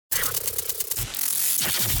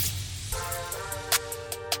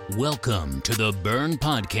Welcome to the Burn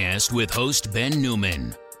Podcast with host Ben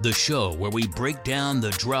Newman, the show where we break down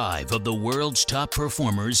the drive of the world's top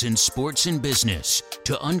performers in sports and business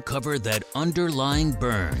to uncover that underlying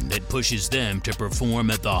burn that pushes them to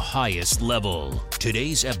perform at the highest level.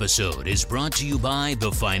 Today's episode is brought to you by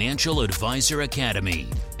the Financial Advisor Academy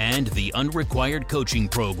and the Unrequired Coaching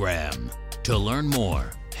Program. To learn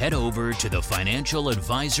more, head over to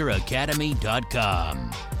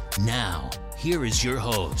thefinancialadvisoracademy.com. Now, here is your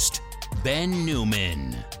host, Ben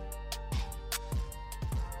Newman.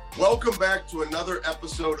 Welcome back to another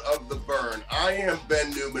episode of The Burn. I am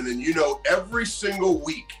Ben Newman, and you know, every single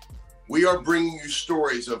week, we are bringing you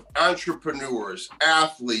stories of entrepreneurs,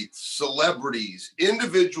 athletes, celebrities,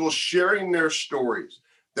 individuals sharing their stories,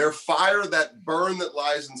 their fire, that burn that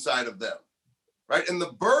lies inside of them, right? And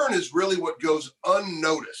the burn is really what goes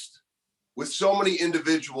unnoticed with so many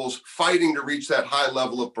individuals fighting to reach that high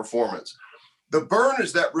level of performance. The burn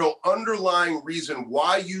is that real underlying reason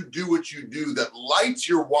why you do what you do that lights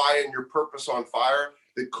your why and your purpose on fire,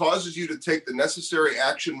 that causes you to take the necessary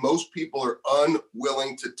action most people are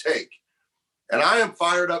unwilling to take. And I am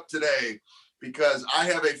fired up today because I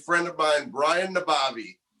have a friend of mine, Brian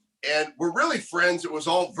Nabavi, and we're really friends. It was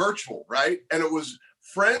all virtual, right? And it was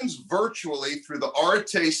friends virtually through the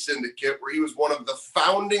Arete Syndicate, where he was one of the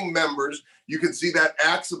founding members. You can see that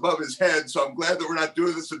axe above his head. So I'm glad that we're not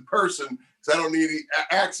doing this in person, because I don't need any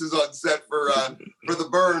axes on set for the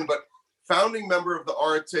burn. But founding member of the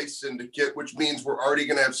Arete Syndicate, which means we're already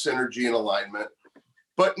going to have synergy and alignment.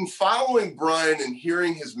 But in following Brian and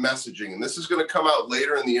hearing his messaging, and this is going to come out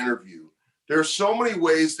later in the interview, there are so many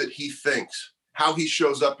ways that he thinks, how he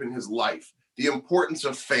shows up in his life, the importance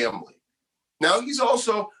of family. Now, he's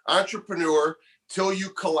also entrepreneur, Till You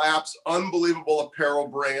Collapse, unbelievable apparel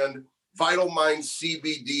brand, Vital Mind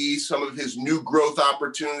CBD, some of his new growth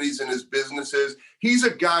opportunities in his businesses. He's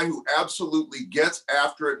a guy who absolutely gets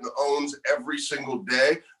after it and owns every single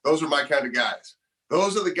day. Those are my kind of guys.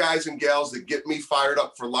 Those are the guys and gals that get me fired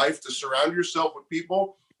up for life, to surround yourself with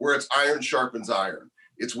people where it's iron sharpens iron.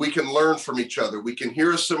 It's we can learn from each other. We can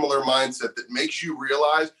hear a similar mindset that makes you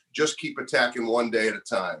realize just keep attacking one day at a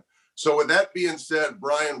time. So with that being said,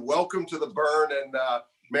 Brian, welcome to the burn. And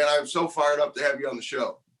man, I'm so fired up to have you on the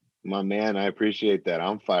show. My man, I appreciate that.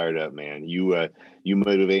 I'm fired up, man. You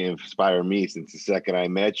motivate and inspire me since the second I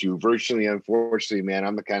met you. Virtually, unfortunately, man,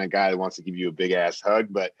 I'm the kind of guy that wants to give you a big ass hug,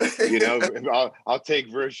 but you know, I'll take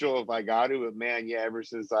virtual if I got to. But man, yeah, ever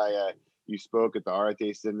since you spoke at the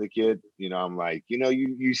Arete Syndicate, you know, I'm like, you know,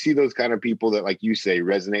 you see those kind of people that, like you say,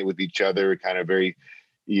 resonate with each other, kind of very,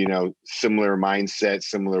 you know, similar mindset,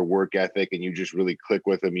 similar work ethic, and you just really click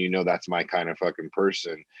with them. You know, that's my kind of fucking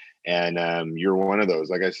person. And you're one of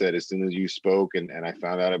those. Like I said, as soon as you spoke and I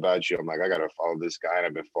found out about you, I'm like, I got to follow this guy. And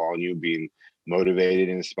I've been following you, being motivated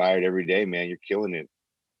and inspired every day, man. You're killing it.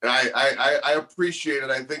 I appreciate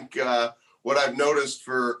it. I think what I've noticed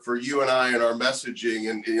for you and I and our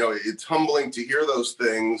messaging, and, you know, it's humbling to hear those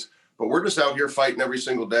things, but we're just out here fighting every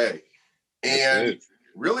single day. And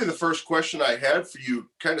really, the first question I had for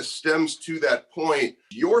you kind of stems to that point.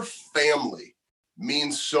 Your family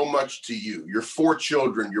means so much to you. Your 4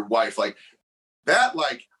 children, your wife, like that,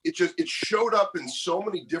 like it showed up in so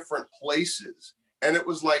many different places. And it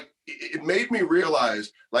was like, it made me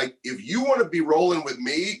realize, like, if you want to be rolling with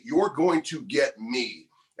me, you're going to get me.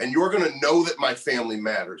 And you're going to know that my family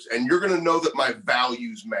matters. And you're going to know that my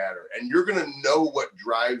values matter. And you're going to know what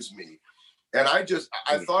drives me. And I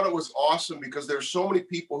thought it was awesome, because there's so many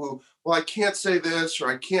people who, well, I can't say this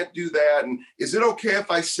or I can't do that. And is it okay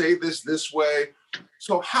if I say this way?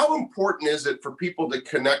 So how important is it for people to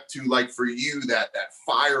connect to, like for you, that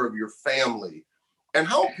fire of your family? And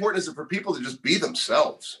how important is it for people to just be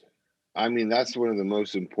themselves? I mean, that's one of the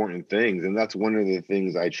most important things. And that's one of the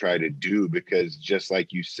things I try to do, because just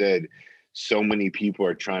like you said, so many people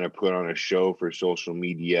are trying to put on a show for social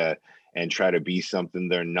media and try to be something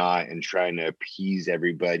they're not, and trying to appease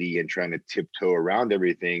everybody and trying to tiptoe around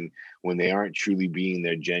everything when they aren't truly being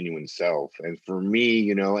their genuine self. And for me,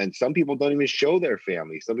 you know, and some people don't even show their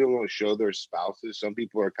family. Some people don't show their spouses. Some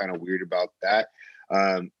people are kind of weird about that.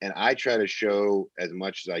 And I try to show as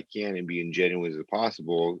much as I can and being genuine as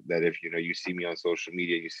possible, that if, you know, you see me on social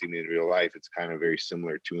media, you see me in real life, it's kind of very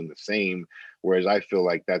similar to and the same. Whereas I feel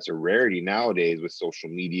like that's a rarity nowadays with social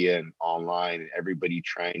media and online and everybody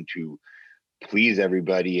trying to please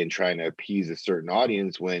everybody and trying to appease a certain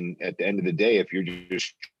audience, when at the end of the day, if you're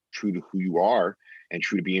just true to who you are and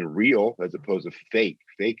true to being real as opposed to fake,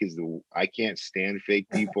 I can't stand fake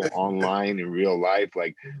people online in real life.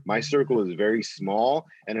 Like, my circle is very small,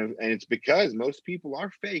 and it's because most people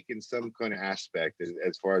are fake in some kind of aspect,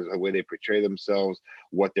 as far as the way they portray themselves,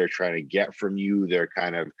 what they're trying to get from you, their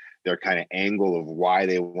kind of angle of why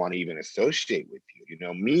they want to even associate with you. You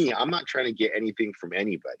know, me, I'm not trying to get anything from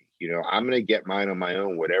anybody. You know, I'm going to get mine on my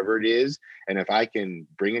own, whatever it is. And if I can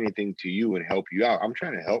bring anything to you and help you out, I'm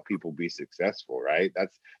trying to help people be successful, right?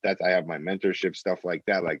 That's I have my mentorship, stuff like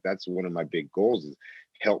that. Like, that's one of my big goals, is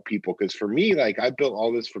help people. Because for me, like, I built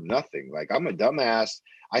all this from nothing. Like, I'm a dumbass.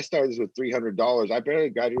 I started this with $300. I barely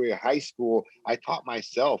graduated high school. I taught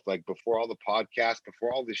myself, like, before all the podcasts,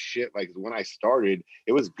 before all this shit. Like, when I started,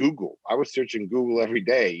 it was Google. I was searching Google every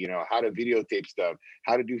day, you know, how to videotape stuff,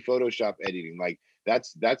 how to do Photoshop editing. Like,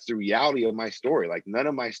 that's the reality of my story. Like, none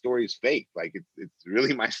of my story is fake. Like, it's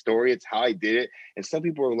really my story. It's how I did it. And some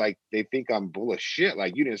people are like, they think I'm full of shit.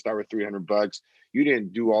 Like, you didn't start with $300. You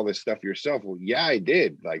didn't do all this stuff yourself. Well, yeah, I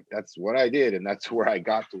did. Like, that's what I did. And that's where I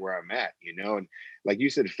got to where I'm at, you know? And like you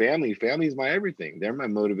said, family is my everything. They're my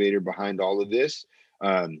motivator behind all of this.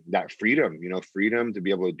 That freedom, you know, freedom to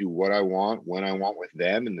be able to do what I want, when I want with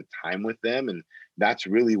them, and the time with them. And that's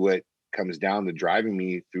really what comes down to driving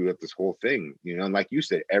me through this whole thing, you know. And like you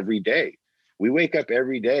said, every day we wake up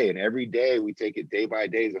every day, and every day we take it day by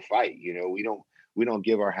day as a fight. You know, we don't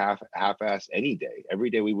give our half-ass any day. Every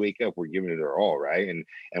day we wake up, we're giving it our all, right? And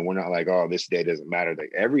we're not like, oh, this day doesn't matter.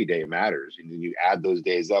 Like, every day matters, and then you add those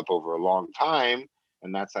days up over a long time,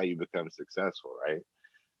 and that's how you become successful, right?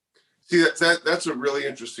 See, that's a really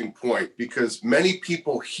interesting point, because many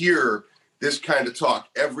people hear this kind of talk,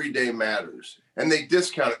 every day matters, and they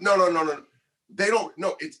discount it. No. They don't.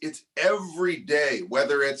 No, it's every day,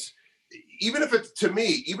 whether it's, even if it's, to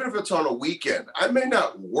me, even if it's on a weekend. I may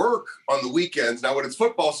not work on the weekends. Now, when it's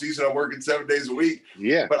football season, I'm working 7 days a week.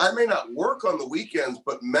 Yeah. But I may not work on the weekends,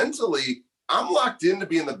 but mentally, I'm locked into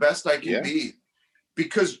being the best I can be.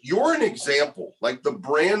 Because you're an example, like the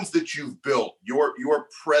brands that you've built, your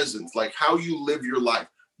presence, like how you live your life.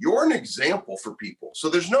 You're an example for people. So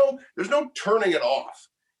there's no turning it off.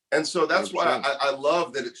 And so that's 100%. Why I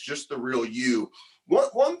love that it's just the real you.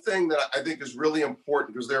 One thing that I think is really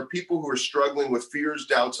important, because there are people who are struggling with fears,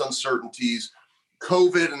 doubts, uncertainties,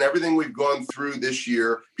 COVID, and everything we've gone through this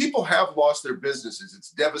year. People have lost their businesses.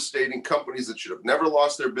 It's devastating. Companies that should have never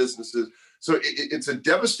lost their businesses. So it's a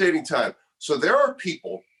devastating time. So there are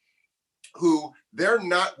people who, they're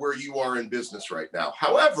not where you are in business right now.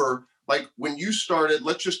 However, like when you started,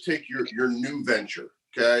 let's just take your new venture,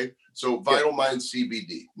 okay? So Vital Mind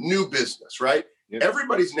CBD, new business, right? Yep.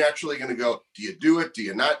 Everybody's naturally going to go, do you do it? Do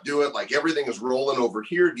you not do it? Like, everything is rolling over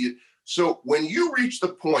here. So when you reach the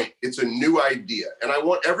point, it's a new idea. And I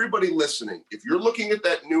want everybody listening, if you're looking at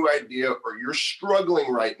that new idea, or you're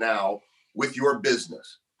struggling right now with your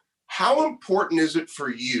business, how important is it for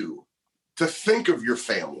you to think of your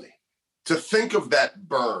family, to think of that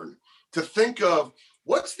burn, to think of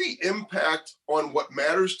what's the impact on what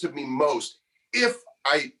matters to me most if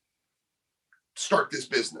I start this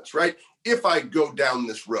business, right? If I go down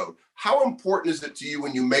this road? How important is it to you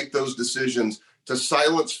when you make those decisions to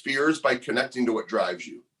silence fears by connecting to what drives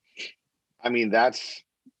you? I mean, that's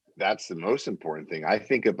the most important thing. I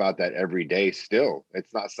think about that every day still.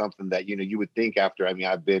 It's not something that, you know, you would think after. I mean,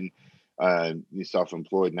 I've been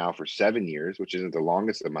self-employed now for 7 years, which isn't the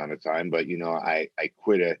longest amount of time, but, you know, I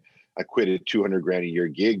quit a $200,000 a year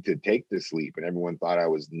gig to take this leap, and everyone thought I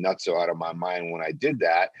was nuts out of my mind when I did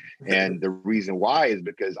that. And the reason why is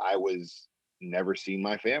because I was never seeing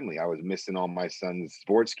my family. I was missing all my son's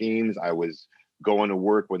sports games. I was going to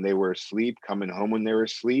work when they were asleep, coming home when they were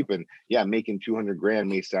asleep. And yeah, making $200,000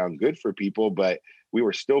 may sound good for people, but we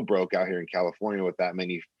were still broke out here in California with that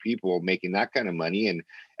many people making that kind of money. And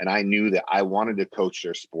I knew that I wanted to coach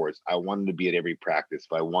their sports. I wanted to be at every practice.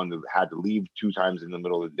 If I had to leave 2 times in the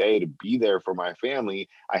middle of the day to be there for my family,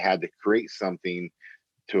 I had to create something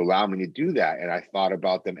to allow me to do that. And I thought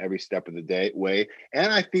about them every step of the way.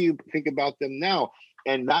 And I think about them now.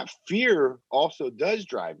 And that fear also does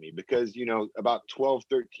drive me, because, you know, about 12,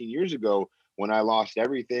 13 years ago, when I lost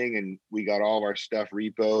everything and we got all of our stuff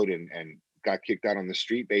repoed and got kicked out on the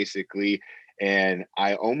street, basically. And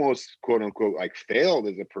I almost, quote unquote, like failed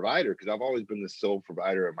as a provider, because I've always been the sole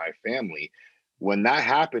provider of my family. When that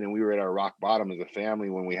happened and we were at our rock bottom as a family,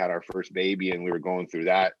 when we had our first baby and we were going through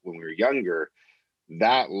that when we were younger,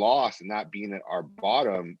 that loss and that being at our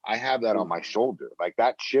bottom, I have that on my shoulder. Like,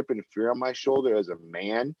 that chip and fear on my shoulder as a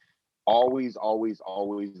man always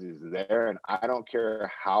is there. And I don't care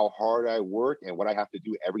how hard I work and what I have to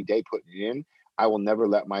do every day putting it in. I will never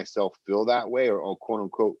let myself feel that way, or quote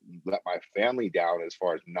unquote, let my family down as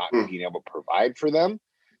far as not being able to provide for them.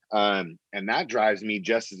 And that drives me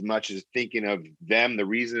just as much as thinking of them, the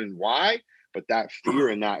reason why. But that fear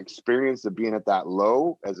and that experience of being at that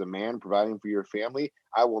low as a man providing for your family,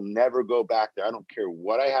 I will never go back there. I don't care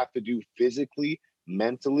what I have to do physically,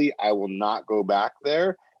 mentally, I will not go back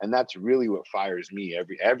there. And that's really what fires me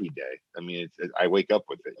every day. I mean, I wake up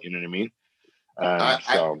with it. You know what I mean?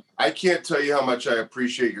 I can't tell you how much I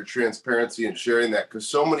appreciate your transparency and sharing that, because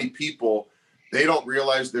so many people, they don't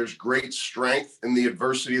realize there's great strength in the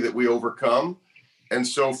adversity that we overcome. And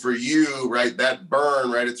so for you, right, that burn,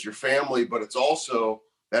 right, it's your family, but it's also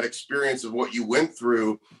that experience of what you went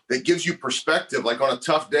through that gives you perspective. Like on a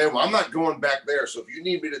tough day, well, I'm not going back there. So if you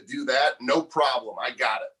need me to do that, no problem. I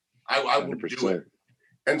got it. I will do it.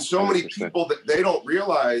 And so 100%. Many people that they don't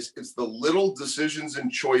realize it's the little decisions and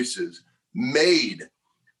choices made,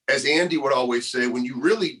 as Andy would always say, when you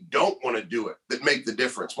really don't want to do it, that make the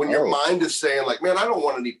difference. When your mind is saying like, man, I don't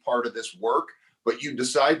want any part of this work, but you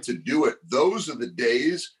decide to do it. Those are the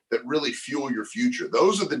days that really fuel your future.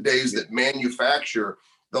 Those are the days that manufacture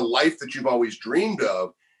the life that you've always dreamed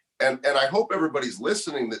of. And I hope everybody's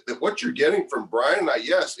listening that what you're getting from Brian and I,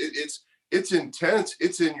 yes, it's intense,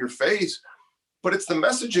 it's in your face, but it's the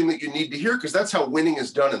messaging that you need to hear, because that's how winning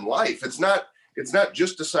is done in life. It's not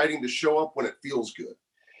just deciding to show up when it feels good.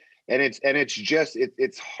 And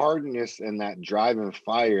it's hardness and that drive and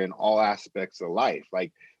fire in all aspects of life.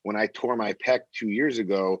 Like when I tore my pec 2 years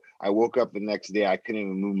ago, I woke up the next day, I couldn't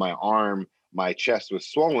even move my arm. My chest was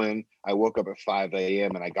swollen. I woke up at 5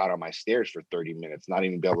 a.m. and I got on my stairs for 30 minutes, not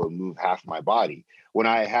even be able to move half my body. When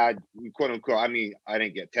I had, quote unquote, I mean, I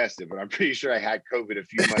didn't get tested, but I'm pretty sure I had COVID a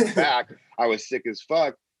few months back. I was sick as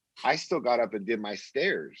fuck. I still got up and did my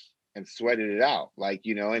stairs and sweated it out. Like,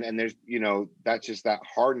 you know, and there's, you know, that's just that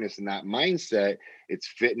hardness and that mindset. It's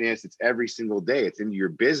fitness. It's every single day. It's in your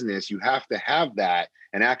business. You have to have that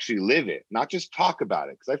and actually live it, not just talk about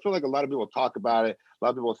it. Because I feel like a lot of people talk about it. A lot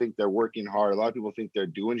of people think they're working hard. A lot of people think they're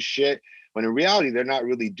doing shit, when in reality, they're not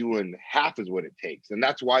really doing half as what it takes. And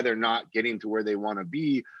that's why they're not getting to where they want to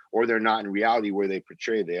be, or they're not in reality where they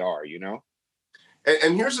portray they are, you know?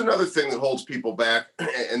 And here's another thing that holds people back,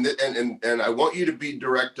 and I want you to be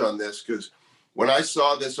direct on this, because when I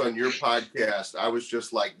saw this on your podcast, I was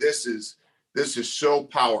just like, this is so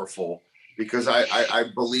powerful, because I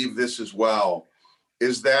believe this as well,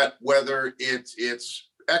 is that whether it's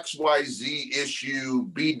XYZ issue,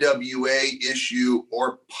 BWA issue,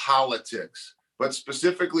 or politics, but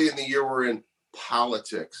specifically in the year we're in,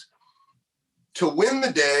 politics. To win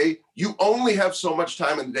the day, you only have so much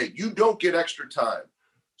time in the day. You don't get extra time.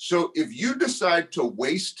 So if you decide to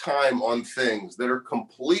waste time on things that are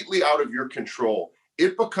completely out of your control,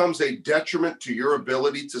 it becomes a detriment to your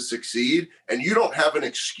ability to succeed, and you don't have an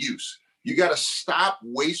excuse. You got to stop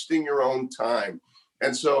wasting your own time.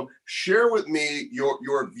 And so share with me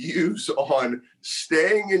your views on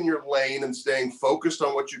staying in your lane and staying focused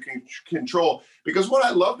on what you can control. Because what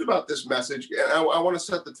I loved about this message, and I want to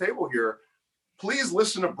set the table here, please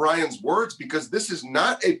listen to Brian's words, because this is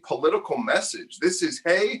not a political message. This is,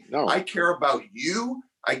 hey, no. I care about you.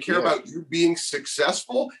 I care about you being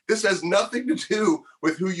successful. This has nothing to do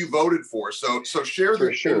with who you voted for. So share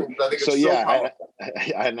the sure. I think it's so powerful.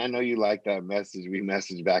 I know you like that message. We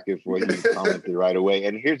messaged back and forth. You commented right away.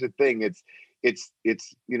 And here's the thing: it's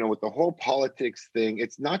you know, with the whole politics thing,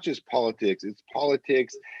 it's not just politics. It's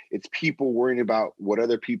politics. It's people worrying about what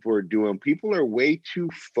other people are doing. People are way too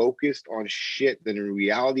focused on shit that in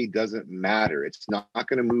reality doesn't matter. It's not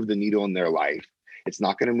going to move the needle in their life. It's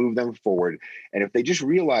not going to move them forward. And if they just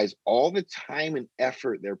realize all the time and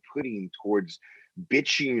effort they're putting towards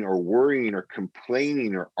bitching or worrying or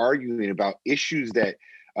complaining or arguing about issues that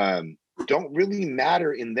don't really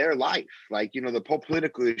matter in their life, like, you know, the whole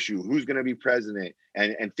political issue, who's going to be president,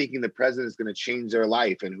 and thinking the president is going to change their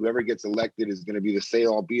life, and whoever gets elected is going to be the say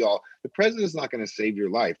all be all. The president's not going to save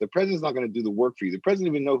your life. The president's not going to do the work for you. The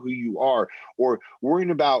president doesn't even know who you are, or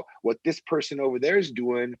worrying about what this person over there is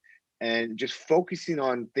doing, and just focusing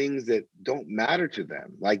on things that don't matter to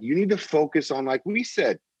them. Like, you need to focus on, like we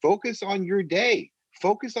said, focus on your day.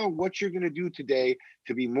 Focus on what you're going to do today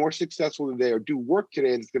to be more successful today, or do work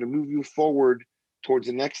today that's going to move you forward towards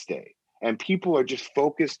the next day. And people are just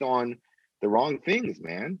focused on the wrong things,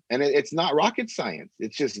 man. And it's not rocket science.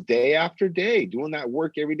 It's just day after day doing that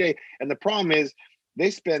work every day. And the problem is they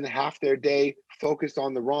spend half their day focused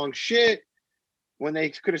on the wrong shit, when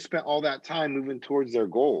they could have spent all that time moving towards their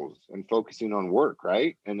goals and focusing on work,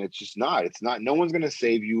 right? And it's not, no one's going to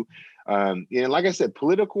save you. You know, like I said,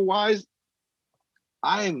 political wise,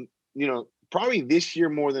 I'm, you know, probably this year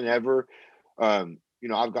more than ever,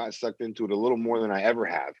 I've gotten sucked into it a little more than I ever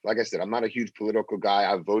have. Like I said, I'm not a huge political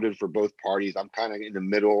guy. I've voted for both parties. I'm kind of in the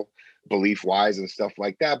middle belief wise and stuff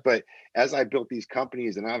like that. But as I built these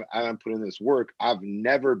companies and I'm putting this work, I've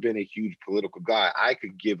never been a huge political guy. I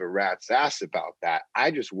could give a rat's ass about that.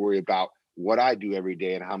 I just worry about what I do every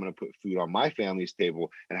day and how I'm going to put food on my family's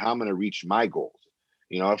table and how I'm going to reach my goals.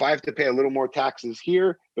 If I have to pay a little more taxes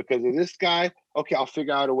here because of this guy, okay, I'll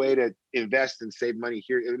figure out a way to invest and save money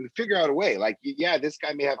here and figure out a way. Like, yeah, this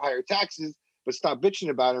guy may have higher taxes, but stop bitching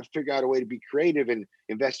about it and figure out a way to be creative and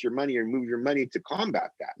invest your money or move your money to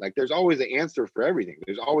combat that. Like, there's always an answer for everything.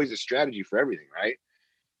 There's always a strategy for everything, right?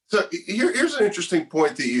 So here's an interesting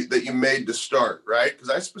point that you made to start, right? Because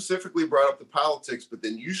I specifically brought up the politics, but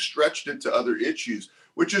then you stretched it to other issues,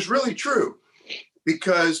 which is really true.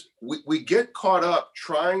 Because we get caught up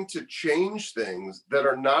trying to change things that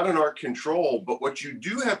are not in our control. But what you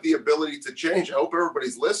do have the ability to change, I hope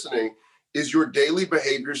everybody's listening, is your daily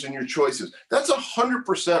behaviors and your choices. That's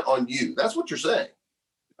 100% on you. That's what you're saying.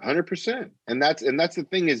 100%. And that's the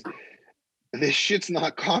thing is, this shit's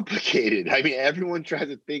not complicated. I mean, everyone tries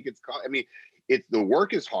to think it's the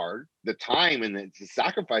work is hard, the time and the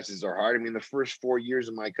sacrifices are hard. I mean, the first 4 years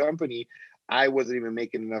of my company, I wasn't even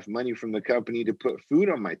making enough money from the company to put food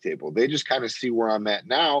on my table. They just kind of see where I'm at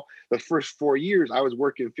now. The first 4 years, I was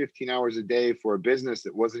working 15 hours a day for a business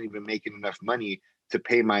that wasn't even making enough money to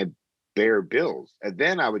pay my bare bills. And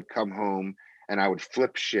then I would come home and I would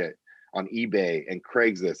flip shit on eBay and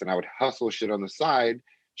Craigslist, and I would hustle shit on the side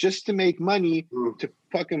just to make money to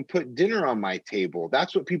fucking put dinner on my table.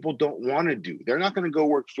 That's what people don't want to do. They're not going to go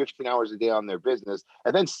work 15 hours a day on their business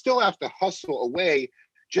and then still have to hustle away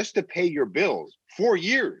just to pay your bills 4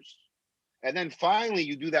 years. And then finally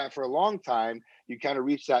you do that for a long time, you kind of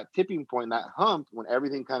reach that tipping point, that hump when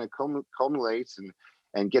everything kind of culminates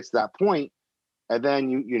and gets to that point. And then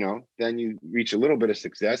you reach a little bit of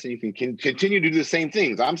success and you can continue to do the same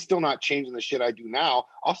things. I'm still not changing the shit I do now.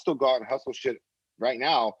 I'll still go out and hustle shit right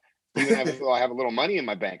now, even if I have a little money in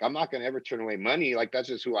my bank. I'm not going to ever turn away money. Like, that's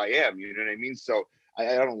just who I am. You know what I mean? So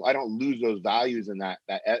I don't lose those values and that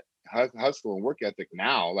hustle and work ethic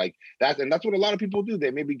now. Like that's what a lot of people do.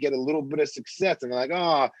 They maybe get a little bit of success and they're like,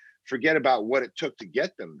 oh, forget about what it took to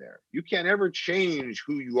get them there. You can't ever change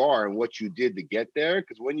who you are and what you did to get there.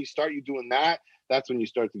 Because when you start doing that, that's when you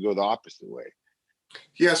start to go the opposite way.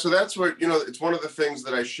 Yeah, so that's what, it's one of the things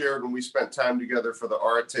that I shared when we spent time together for the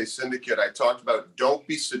Arate Syndicate. I talked about don't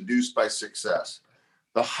be seduced by success.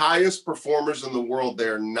 The highest performers in the world,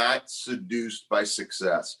 they're not seduced by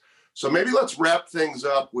success. So maybe let's wrap things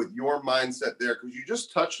up with your mindset there, because you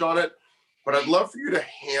just touched on it, but I'd love for you to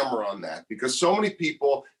hammer on that, because so many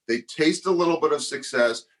people, they taste a little bit of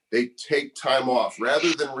success, they take time off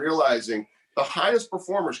rather than realizing the highest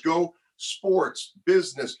performers, go sports,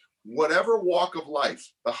 business, whatever walk of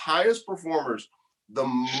life, the highest performers, the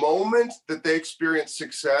moment that they experience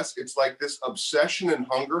success, it's like this obsession and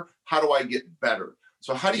hunger. How do I get better?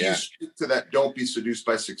 So how do you speak to that? Don't be seduced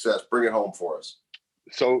by success. Bring it home for us.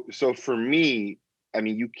 So for me, I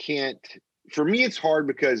mean, for me, it's hard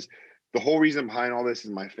because the whole reason behind all this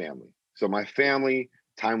is my family. So my family,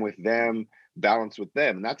 time with them, balance with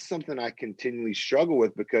them. And that's something I continually struggle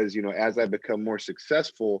with because, as I become more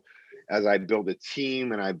successful, as I build a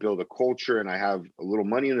team and I build a culture and I have a little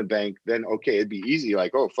money in the bank, then, okay, it'd be easy.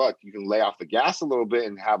 Like, oh, fuck, you can lay off the gas a little bit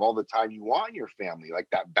and have all the time you want in your family, like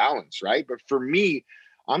that balance, right? But for me,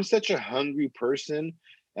 I'm such a hungry person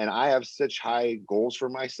and I have such high goals for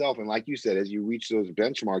myself. And like you said, as you reach those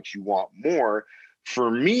benchmarks, you want more.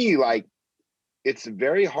 For me, like, it's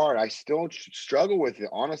very hard. I still struggle with it,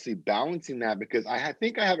 honestly, balancing that, because I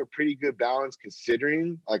think I have a pretty good balance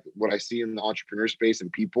considering like what I see in the entrepreneur space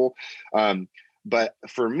and people. But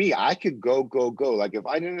for me, I could go. Like if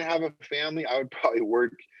I didn't have a family, I would probably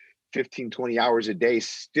work 15, 20 hours a day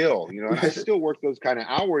still, and I still work those kind of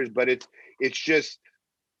hours, but it's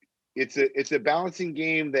a balancing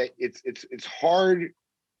game that it's hard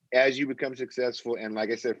as you become successful. And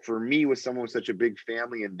like I said, for me, with someone with such a big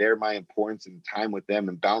family and my importance and time with them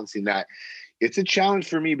and balancing that, it's a challenge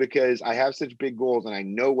for me because I have such big goals and I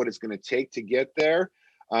know what it's going to take to get there.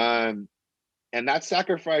 And that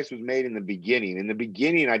sacrifice was made in the beginning. In the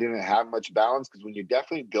beginning, I didn't have much balance because when you're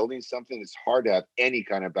definitely building something, it's hard to have any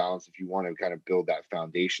kind of balance if you want to kind of build that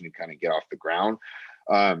foundation and kind of get off the ground.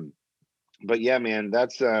 But yeah, man,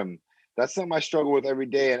 that's something I struggle with every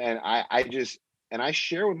day. And I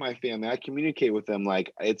share with my family, I communicate with them,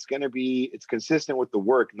 like it's consistent with the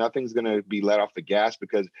work. Nothing's going to be let off the gas,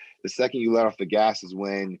 because the second you let off the gas is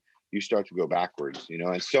when you start to go backwards,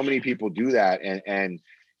 and so many people do that. And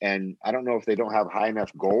I don't know if they don't have high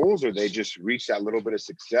enough goals or they just reach that little bit of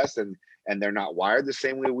success and and they're not wired the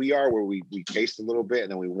same way we are, where we taste a little bit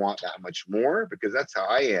and then we want that much more, because that's how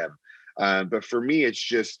I am. But for me, it's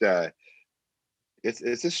just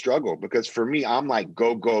it's a struggle, because for me, I'm like,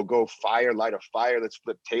 go, fire, light a fire, let's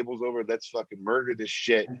flip tables over, let's fucking murder this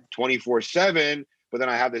shit 24/7. But then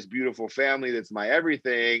I have this beautiful family that's my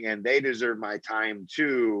everything, and they deserve my time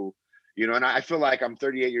too, and I feel like I'm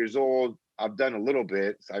 38 years old. I've done a little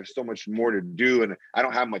bit. So I have so much more to do, and I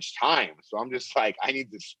don't have much time. So I'm just like, I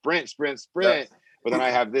need to sprint. Yeah. But then I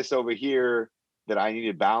have this over here that I need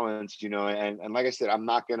to balance, and like I said, I'm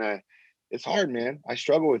not gonna. It's hard, man. I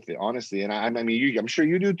struggle with it, honestly. And I'm sure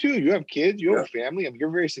you do too. You have kids, you have a family. You're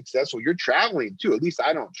very successful. You're traveling too. At least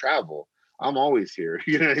I don't travel. I'm always here.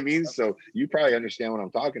 You know what I mean? So you probably understand what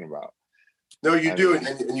I'm talking about. No, you do.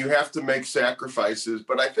 And you have to make sacrifices.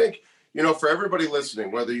 But I think, for everybody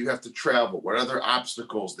listening, whether you have to travel, what other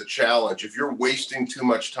obstacles, the challenge, if you're wasting too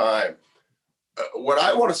much time, what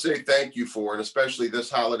I want to say thank you for, and especially this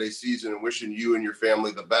holiday season, and wishing you and your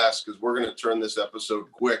family the best, because we're going to turn this episode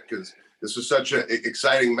quick, because this was such an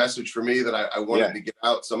exciting message for me that I wanted to get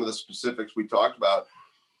out some of the specifics we talked about.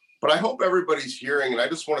 But I hope everybody's hearing, and I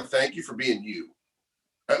just want to thank you for being you.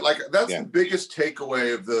 That's the biggest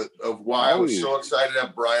takeaway of why I was so excited to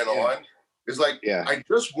have Brian on. Is I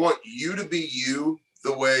just want you to be you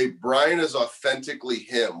the way Brian is authentically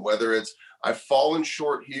him, whether it's I've fallen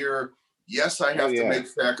short here. Yes, I have to make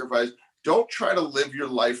sacrifice. Don't try to live your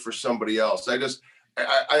life for somebody else.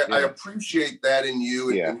 I appreciate that in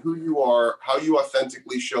you and who you are, how you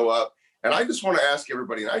authentically show up. And I just want to ask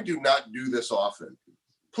everybody, and I do not do this often,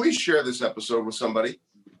 please share this episode with somebody,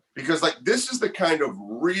 because this is the kind of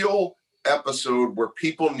real episode where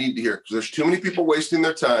people need to hear, because there's too many people wasting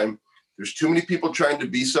their time. There's too many people trying to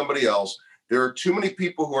be somebody else. There are too many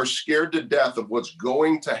people who are scared to death of what's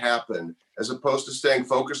going to happen, as opposed to staying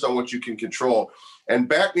focused on what you can control. And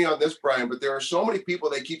back me on this, Brian, but there are so many people,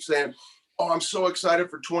 they keep saying, oh, I'm so excited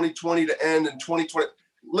for 2020 to end in 2020.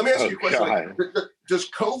 Let me ask you a question. Does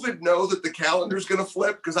COVID know that the calendar is going to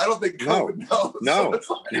flip? Because I don't think COVID knows.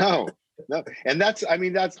 No. And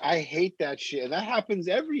I hate that shit. And that happens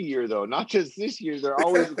every year, though, not just this year. They're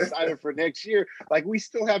always excited for next year. We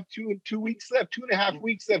still have 2 weeks left, 2.5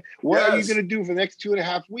 weeks left. What are you going to do for the next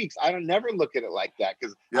 2.5 weeks? I don't never look at it like that,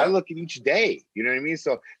 because I look at each day. You know what I mean?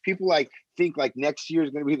 So people think next year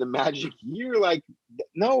is going to be the magic year.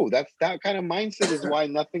 No, that kind of mindset is why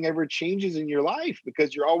nothing ever changes in your life,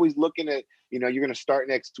 because you're always looking at, you're going to start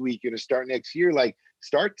next week, you're going to start next year.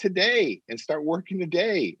 Start today and start working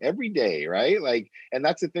today, every day, right? And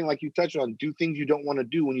that's the thing, you touched on, do things you don't want to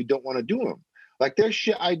do when you don't want to do them. There's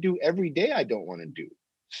shit I do every day I don't want to do.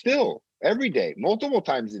 Still, every day, multiple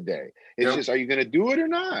times a day. It's just, are you going to do it or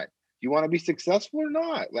not? You want to be successful or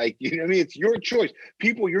not? You know what I mean? It's your choice.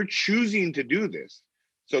 People, you're choosing to do this.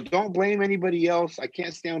 So don't blame anybody else. I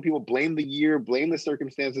can't stand when people blame the year, blame the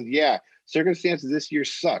circumstances. Yeah, circumstances this year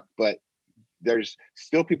suck, but there's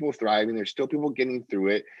still people thriving. There's still people getting through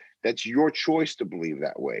it. That's your choice to believe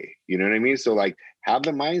that way. You know what I mean? So have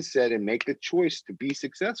the mindset and make the choice to be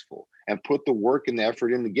successful and put the work and the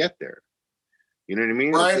effort in to get there. You know what I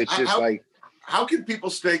mean? Brian, it's just how can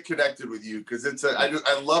people stay connected with you? Because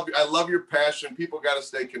I love your passion. People got to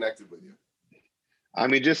stay connected with you.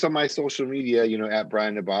 Just on my social media, at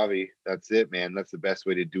Brian Nabavi. That's it, man. That's the best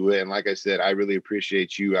way to do it. And like I said, I really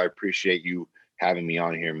appreciate you. I appreciate you having me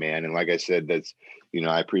on here, man. And like I said, that's,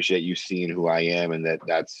 I appreciate you seeing who I am, and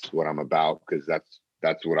that's what I'm about, because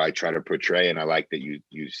that's what I try to portray. And I like that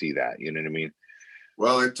you see that, you know what I mean?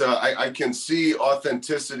 Well, I can see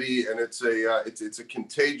authenticity, and it's a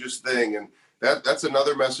contagious thing. And that's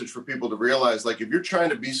another message for people to realize. If you're trying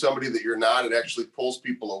to be somebody that you're not, it actually pulls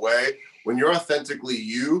people away. When you're authentically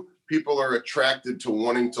you, people are attracted to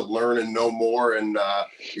wanting to learn and know more. And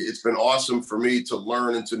it's been awesome for me to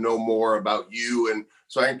learn and to know more about you. And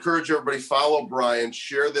so I encourage everybody, follow Brian,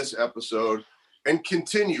 share this episode, and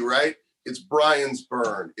continue, right? It's Brian's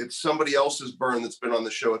burn. It's somebody else's burn that's been on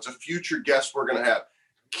the show. It's a future guest we're going to have.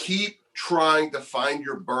 Keep trying to find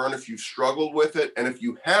your burn if you've struggled with it. And if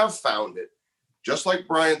you have found it, just like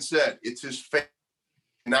Brian said, it's his faith,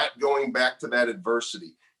 not going back to that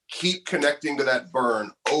adversity. Keep connecting to that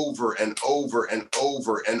burn over and over and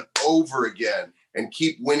over and over again, and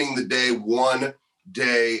keep winning the day one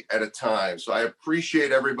day at a time. So I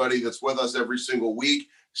appreciate everybody that's with us every single week.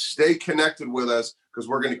 Stay connected with us, because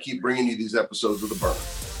we're going to keep bringing you these episodes of The Burn.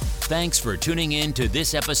 Thanks for tuning in to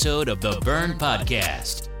this episode of The Burn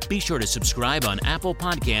Podcast. Be sure to subscribe on Apple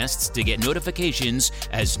Podcasts to get notifications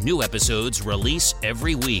as new episodes release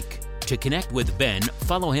every week. To connect with Ben,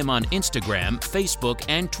 follow him on Instagram, Facebook,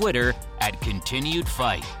 and Twitter at Continued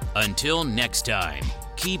Fight. Until next time,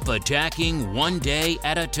 keep attacking one day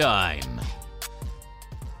at a time.